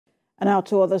And now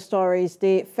to other stories.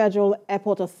 The Federal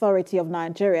Airport Authority of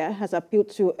Nigeria has appealed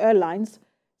to airlines,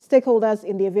 stakeholders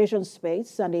in the aviation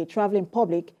space, and the traveling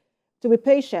public to be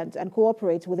patient and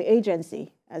cooperate with the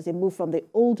agency as they move from the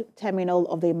old terminal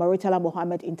of the Murtala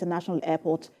Mohammed International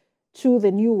Airport to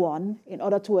the new one in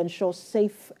order to ensure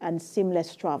safe and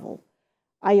seamless travel.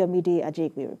 Ayomide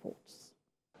Ajegbe reports.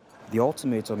 The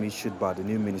ultimatum issued by the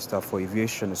new Minister for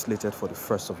Aviation is slated for the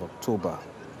 1st of October.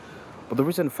 But the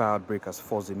recent fire outbreak has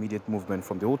forced immediate movement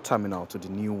from the old terminal to the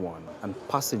new one, and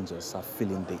passengers are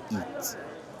feeling the heat.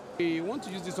 We want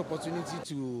to use this opportunity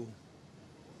to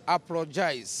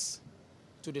apologize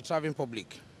to the traveling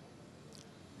public,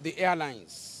 the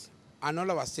airlines, and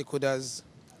all our stakeholders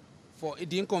for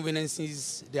the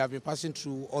inconveniences they have been passing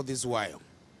through all this while.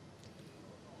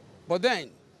 But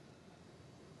then,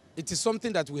 it is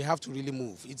something that we have to really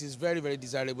move. It is very, very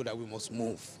desirable that we must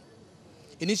move.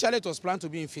 Initially, it was planned to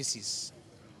be in phases,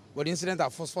 but the incident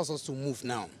has forced us to move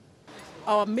now.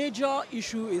 Our major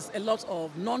issue is a lot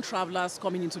of non-travelers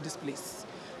coming into this place,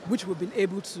 which we've been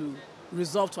able to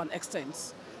resolve to an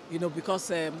extent,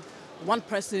 because one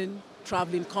person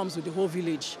traveling comes with the whole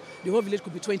village. The whole village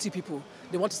could be 20 people.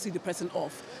 They want to see the person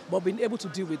off, but being able to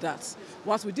deal with that.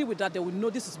 Once we deal with that, they will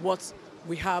know this is what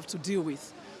we have to deal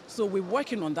with. So we're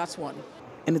working on that one.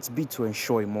 In its bid to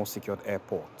ensure a more secured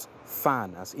airport,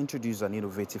 FAAN has introduced an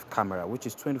innovative camera which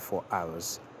is 24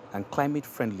 hours and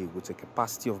climate-friendly with a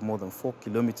capacity of more than 4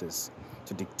 kilometers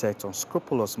to detect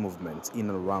unscrupulous movement in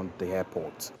and around the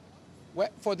airport. Well,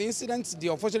 for the incident, the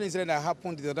unfortunate incident that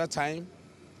happened the other time,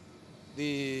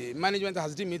 the management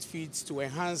has deemed it fit to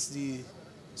enhance the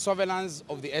surveillance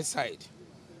of the airside.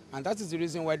 And that is the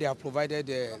reason why they have provided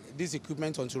this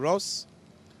equipment onto us.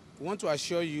 We want to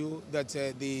assure you that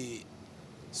the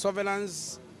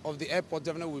surveillance of the airport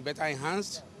definitely will be better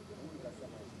enhanced,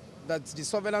 that the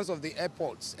surveillance of the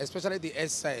airports, especially the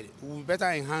airside, will be better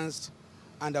enhanced,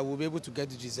 and that we'll be able to get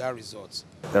the desired results.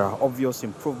 There are obvious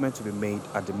improvements to be made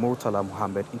at the Murtala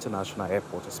Mohammed International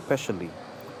Airport, especially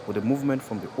with the movement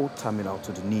from the old terminal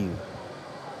to the new.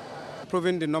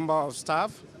 Improving the number of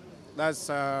staff. That's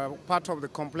part of the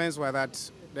complaints were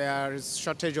that there is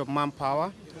shortage of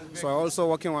manpower. So we're also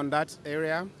working on that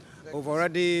area. We've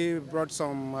already brought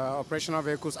some operational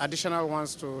vehicles, additional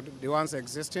ones to the ones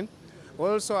existing. We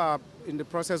also are in the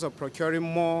process of procuring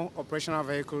more operational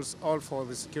vehicles, all for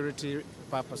the security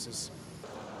purposes.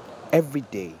 Every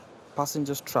day,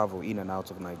 passengers travel in and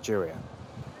out of Nigeria,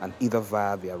 and either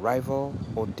via the arrival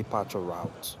or departure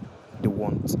route. They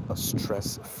want a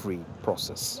stress-free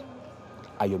process.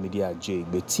 Ayomide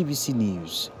Ajegbe, TVC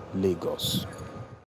News, Lagos.